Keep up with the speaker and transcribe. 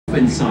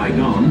In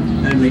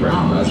Saigon, only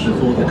hours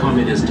before the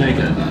communist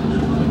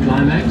takeover, the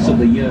climax of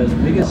the year's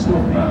biggest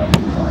story.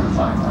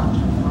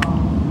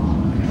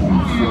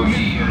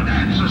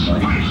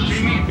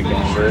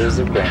 There's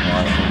a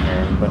brainwashing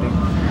here, everybody.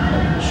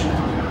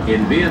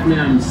 In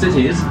Vietnam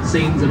cities,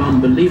 scenes of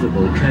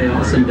unbelievable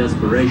chaos and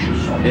desperation,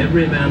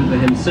 every man for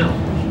himself.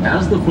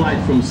 As the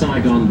flight from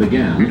Saigon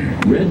began,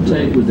 red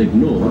tape was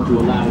ignored to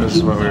allow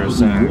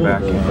 2,000 war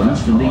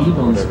orphans to leave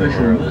on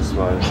special mercy.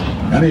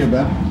 Any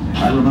event,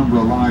 I remember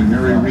a line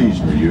Mary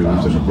Reesner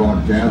used in a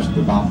broadcast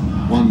about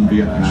one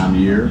Vietnam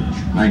year,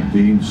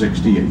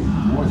 1968.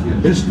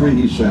 History,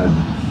 he said,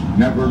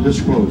 never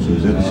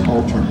discloses its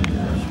alternative.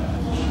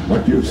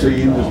 What you've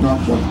seen is not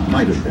what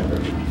might have been,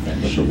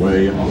 but the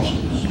way it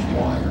was.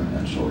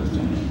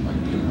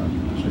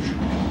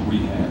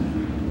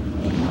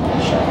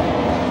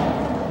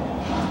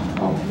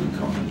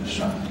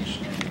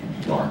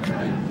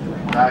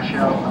 I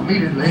shall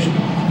immediately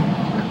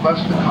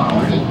request the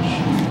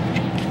Congress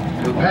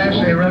to pass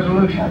a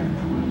resolution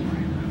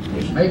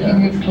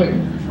making it clear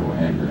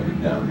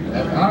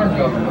that our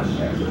government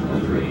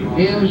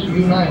is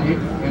united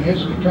in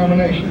its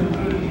determination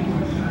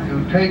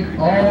to take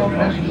all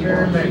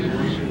necessary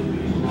measures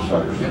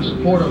in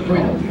support of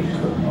freedom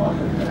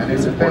and in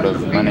defense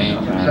of peace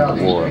in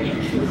Southeast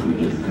Asia.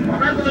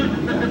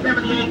 Resolution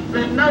 78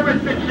 brings no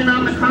restriction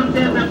on the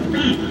content of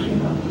speech.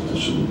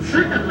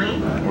 Secondly,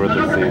 We're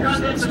the thieves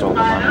that stole the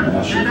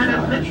money. and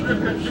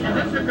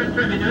illicit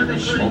contributors,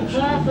 including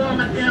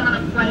former chairman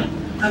of Slate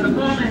and the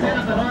former head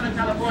of the Northern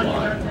California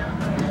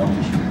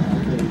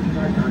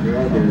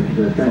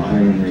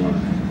Essentially in the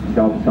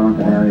Gulf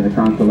Tonkin area, the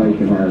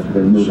Constellation has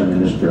been moving in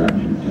this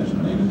direction.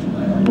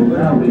 Will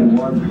now be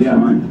one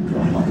strike.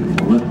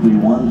 Will this be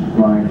one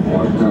strike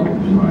or several?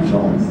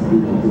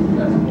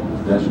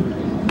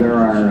 There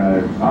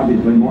are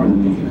obviously more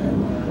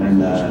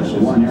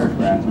than one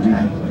aircraft.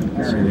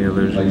 See the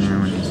illusion here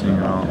when you're seeing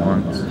it all at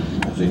once.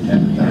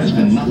 There has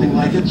been nothing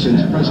like it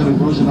since President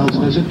Roosevelt's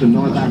visit to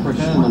North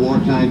Africa in the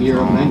wartime year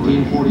of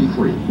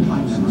 1943.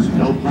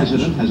 No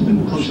president has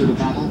been closer to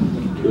battle.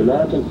 The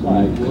American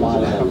flag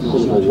flies on the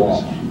civil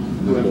wall.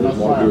 You have enough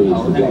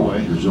firepower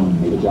anyway.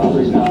 The job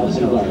is now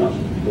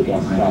done. The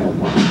dust travel.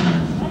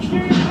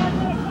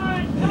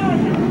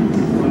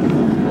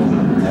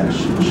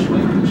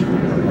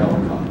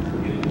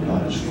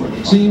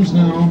 It seems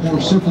now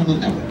more certain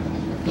than ever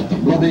that the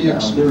bloody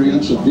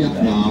experience of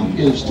Vietnam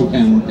is to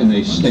end in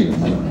a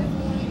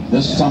stalemate.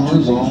 This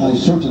summer's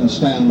almost certain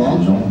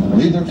standoff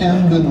will either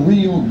end in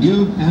real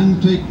give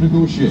and take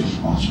negotiations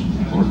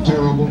or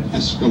terrible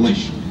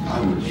escalation.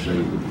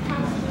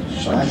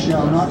 I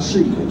shall not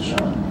seek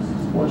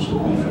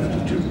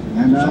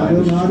and I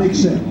will not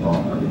accept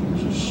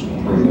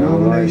the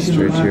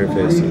nomination of my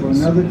party for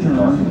another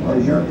term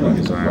as your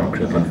Because president. I am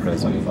crooked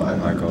president,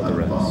 like all the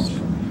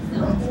rest.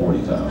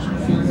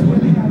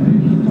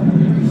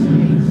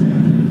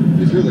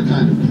 If you're the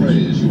kind of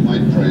praise, you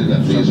might pray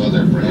that these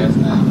other brave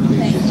men,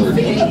 these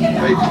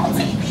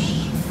third-class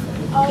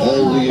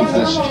all leave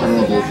this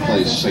terrible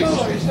place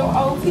safely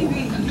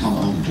and come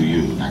home to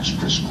you next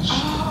Christmas.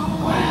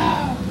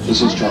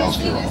 This is Charles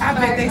Carroll. I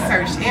bet they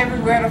searched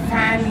everywhere to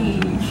find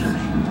these.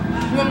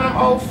 Remember them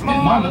old floor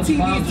on the TV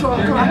at 12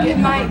 o'clock at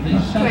night?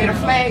 Play the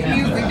flag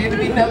music, there'd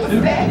be another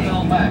static.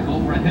 Fell back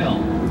over a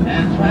hill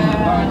and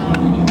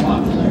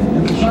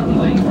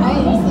suddenly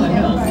over the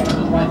hill was a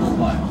rifle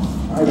fire.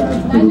 I've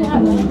asked for this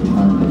time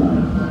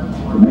tonight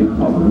to make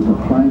public a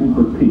plan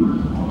for peace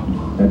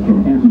that can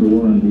end the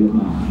war in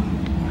Vietnam.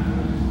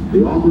 The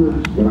offer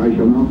that I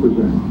shall now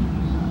present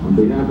on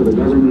behalf of the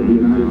government of the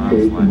United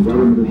States and the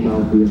government of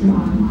South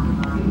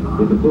Vietnam,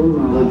 with the full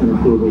knowledge and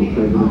approval of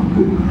President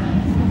Xi,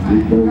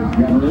 is both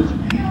generous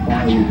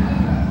and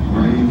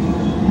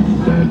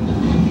That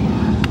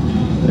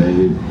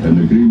an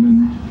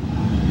agreement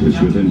is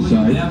within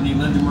sight.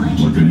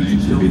 What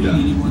remains to be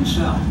done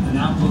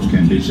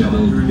can be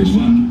settled in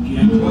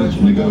one more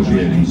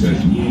negotiating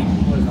session.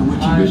 With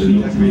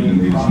no freedom in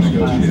these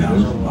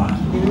negotiators.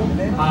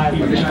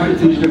 Despite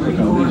these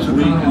difficulties,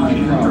 we can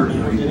be proud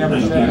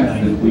of the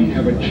fact that we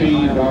have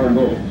achieved our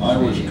goal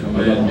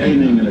of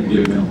obtaining an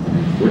agreement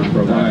which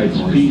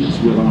provides peace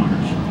with honor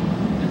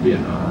in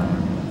Vietnam.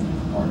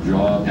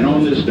 And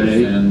on this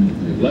day,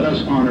 let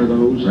us honor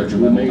those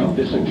who made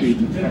this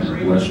achievement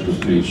possible.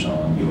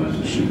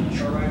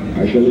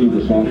 I shall leave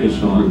this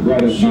office with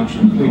regret of not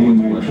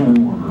completing my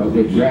term, but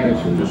with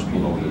gratitude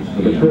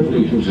for the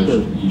privilege of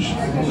service.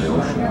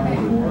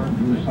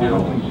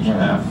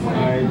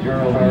 I,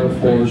 Gerald R.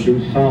 Ford,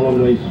 do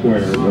solemnly swear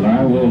that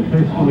I will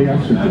faithfully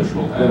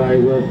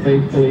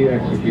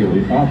execute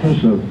the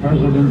office of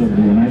President of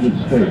the United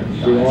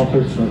States, the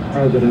office of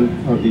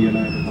President of the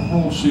United States. The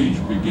whole siege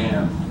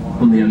began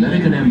On the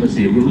American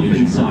Embassy roof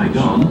in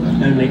Saigon,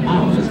 only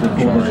hours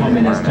before the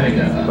communist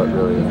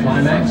takeover, the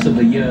climax of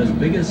the year's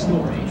biggest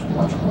story.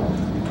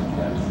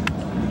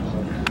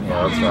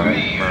 Yeah, that's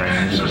right.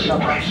 Marines.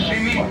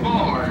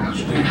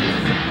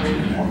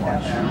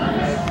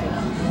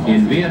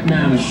 In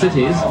Vietnam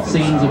cities,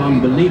 scenes of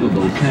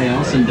unbelievable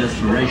chaos and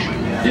desperation.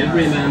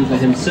 Every man for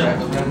himself.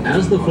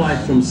 As the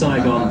flight from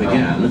Saigon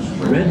began,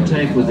 red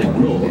tape was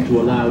ignored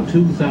to allow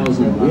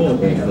 2,000 war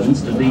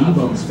orphans to leave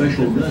on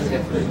special mercy.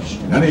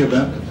 In any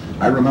event,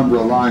 I remember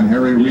a line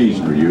Harry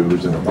Reasoner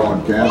used in a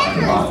broadcast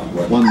about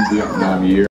one Vietnam year.